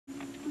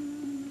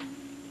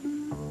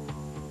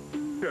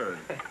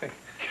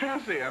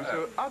Cassie, I'm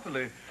so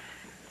utterly...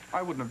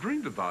 I wouldn't have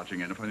dreamed of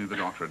barging in if I knew the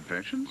doctor had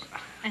patients.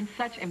 And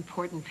such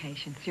important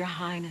patients. Your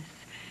Highness,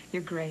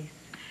 Your Grace.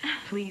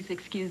 Please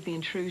excuse the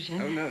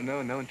intrusion. Oh,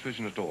 no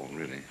intrusion at all,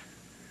 really.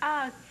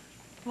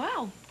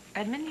 Well,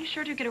 Edmund, you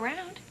sure do get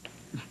around.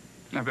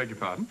 I beg your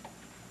pardon?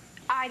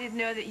 I didn't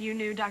know that you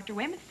knew Dr.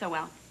 Weymouth so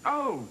well.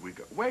 Oh, we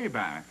go way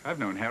back. I've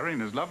known Harry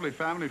and his lovely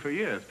family for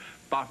years.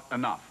 But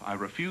enough. I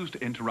refuse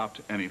to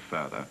interrupt any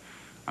further.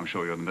 I'm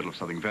sure you're in the middle of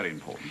something very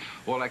important.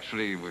 Well,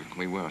 actually,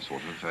 we were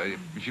sort of,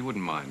 if you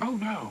wouldn't mind. Oh,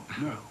 no.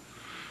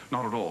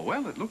 Not at all.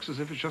 Well, it looks as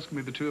if it's just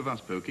going to be the two of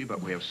us, Pookie,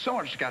 but we have so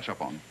much to catch up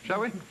on.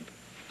 Shall we?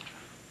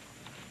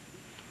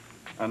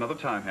 Another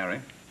time, Harry.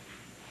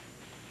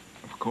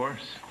 Of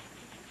course.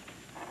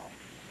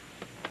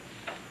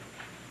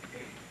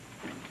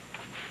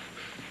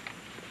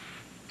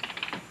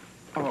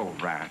 Oh,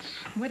 rats.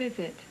 What is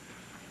it?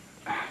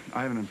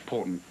 I have an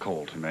important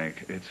call to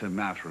make. It's a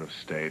matter of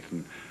state,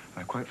 and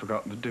I've quite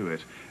forgotten to do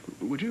it.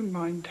 Would you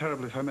mind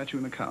terribly if I met you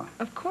in the car?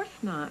 Of course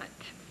not.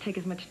 Take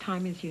as much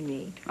time as you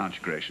need. Aren't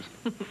you gracious?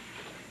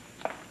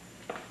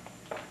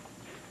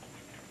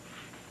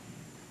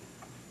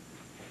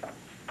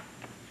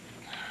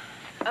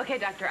 Okay,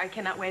 Doctor, I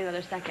cannot wait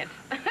another second.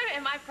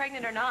 Am I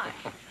pregnant or not?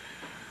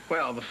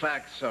 Well, the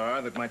facts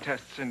are that my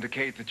tests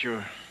indicate that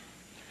you're...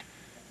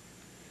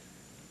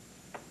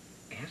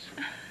 Yes?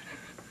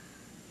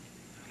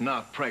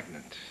 Not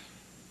pregnant.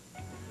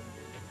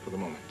 For the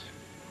moment.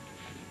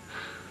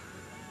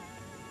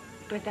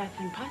 But that's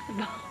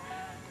impossible.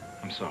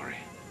 I'm sorry.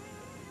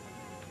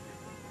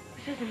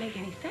 This doesn't make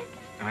any sense.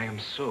 I am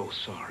so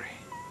sorry.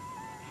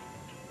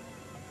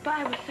 But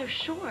I was so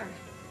sure.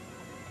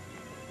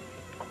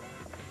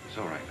 It's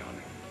all right,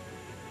 darling.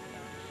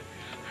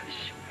 I was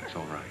sure. It's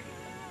all right.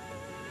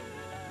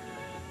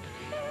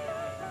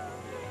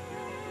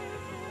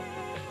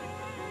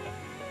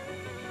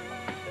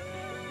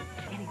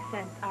 Any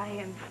sense?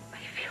 I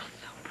feel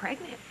so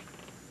pregnant.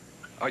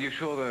 Are you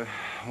sure there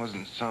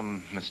wasn't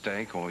some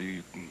mistake, or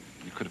you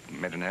could have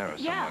made an error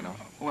somewhere? Yeah. No?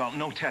 Well,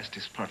 no test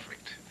is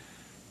perfect.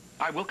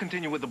 I will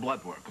continue with the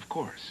blood work, of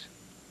course.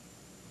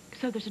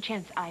 So there's a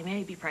chance I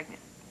may be pregnant.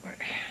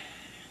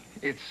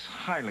 It's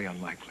highly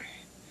unlikely.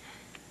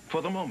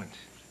 For the moment.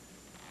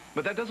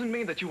 But that doesn't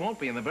mean that you won't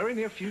be in the very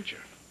near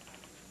future.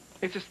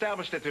 It's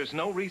established that there's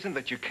no reason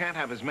that you can't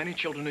have as many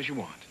children as you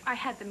want. I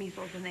had the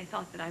measles, and they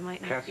thought that I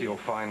might not Cassie, be. you're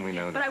fine, we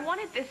know that. But I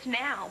wanted this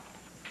now.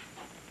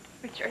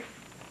 Richard.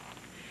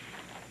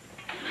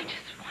 I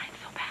just wanted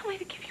so badly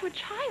to give you a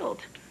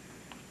child.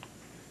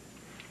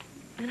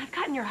 And I've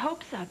gotten your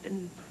hopes up,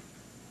 and...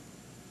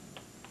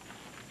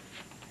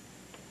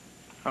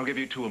 I'll give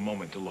you two a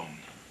moment alone.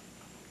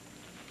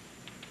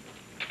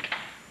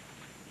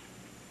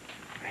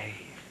 Hey,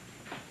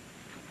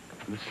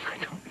 listen,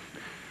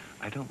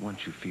 I don't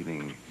want you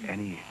feeling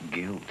any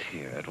guilt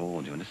here at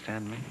all. Do you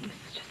understand me? This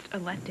is just a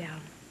letdown.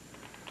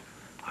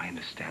 I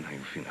understand how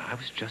you feel. I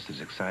was just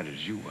as excited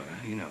as you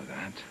were. You know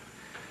that.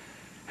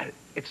 And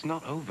it's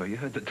not over. You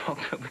heard the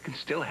doctor. We can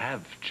still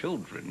have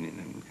children. You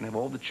know, we can have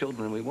all the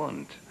children we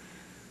want.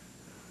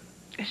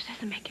 It just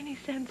doesn't make any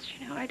sense,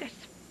 you know. I just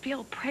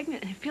feel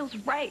pregnant, and it feels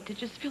right. It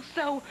just feels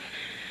so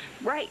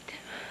right.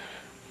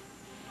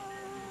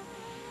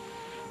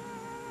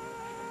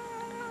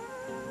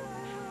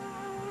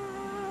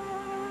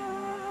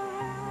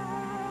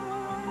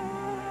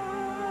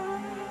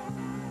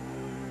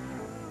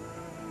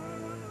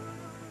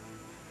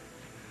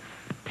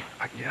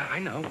 Yeah, I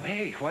know.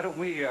 Hey, why don't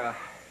we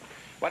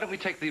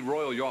take the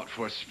Royal Yacht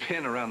for a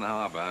spin around the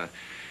harbor?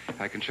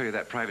 I can show you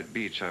that private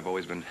beach I've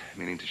always been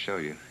meaning to show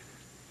you.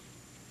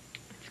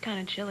 It's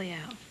kind of chilly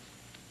out.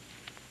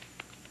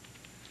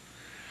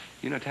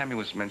 You know, Tammy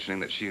was mentioning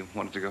that she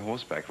wanted to go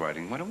horseback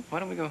riding. Why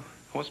don't we go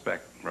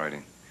horseback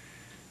riding?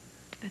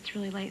 It's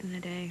really late in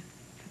the day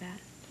for that.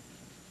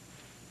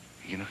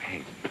 You know,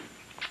 hey,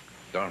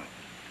 darling,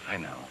 I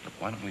know. But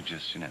why don't we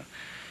just,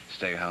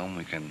 stay home?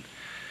 We can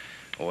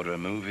order a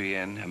movie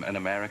in, an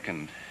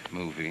American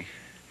movie.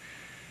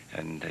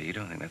 And you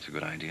don't think that's a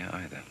good idea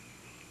either?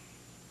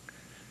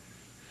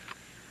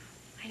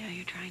 I know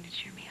you're trying to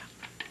cheer me up.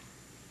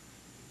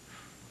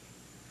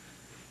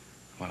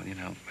 Well,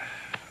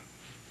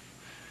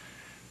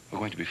 we're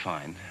going to be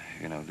fine.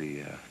 You know,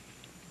 the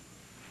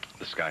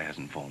sky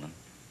hasn't fallen.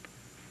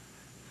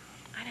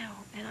 I know,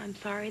 and I'm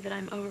sorry that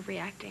I'm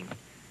overreacting.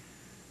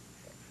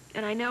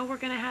 And I know we're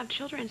going to have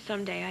children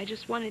someday. I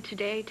just wanted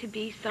today to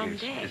be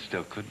someday. It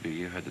still could be.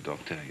 You heard the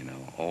doctor,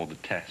 all the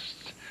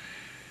tests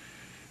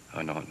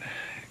are not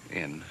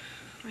in.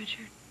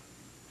 Richard.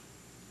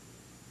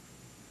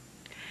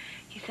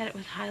 He said it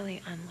was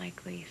highly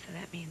unlikely, so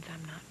that means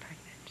I'm not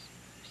pregnant.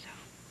 So.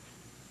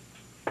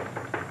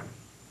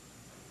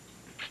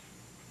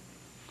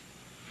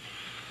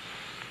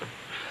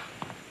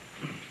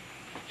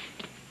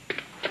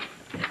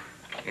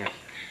 Yes.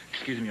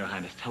 Excuse me, Your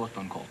Highness.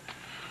 Telephone call.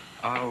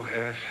 Oh,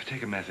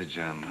 take a message,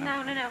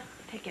 No.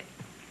 Take it.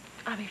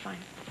 I'll be fine.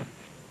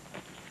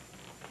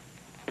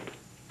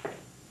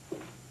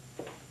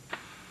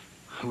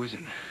 Who is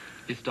it?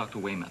 It's Dr.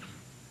 Weymouth.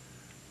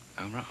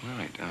 Oh,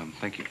 right.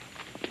 Thank you.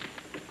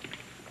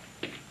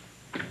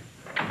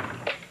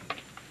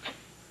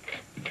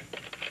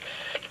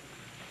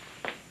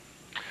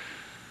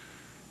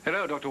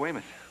 Hello, Dr.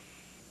 Weymouth.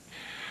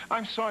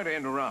 I'm sorry to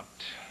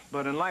interrupt,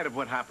 but in light of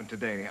what happened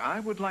today, I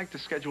would like to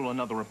schedule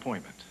another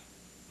appointment.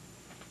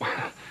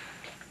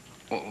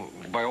 Well,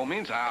 by all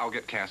means, I'll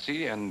get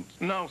Cassie and...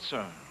 No,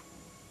 sir.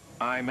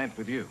 I meant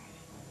with you.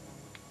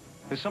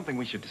 There's something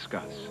we should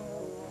discuss.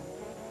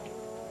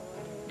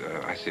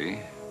 I see.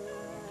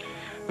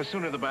 The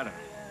sooner the better,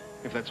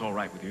 if that's all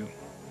right with you.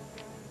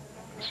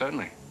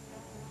 Certainly.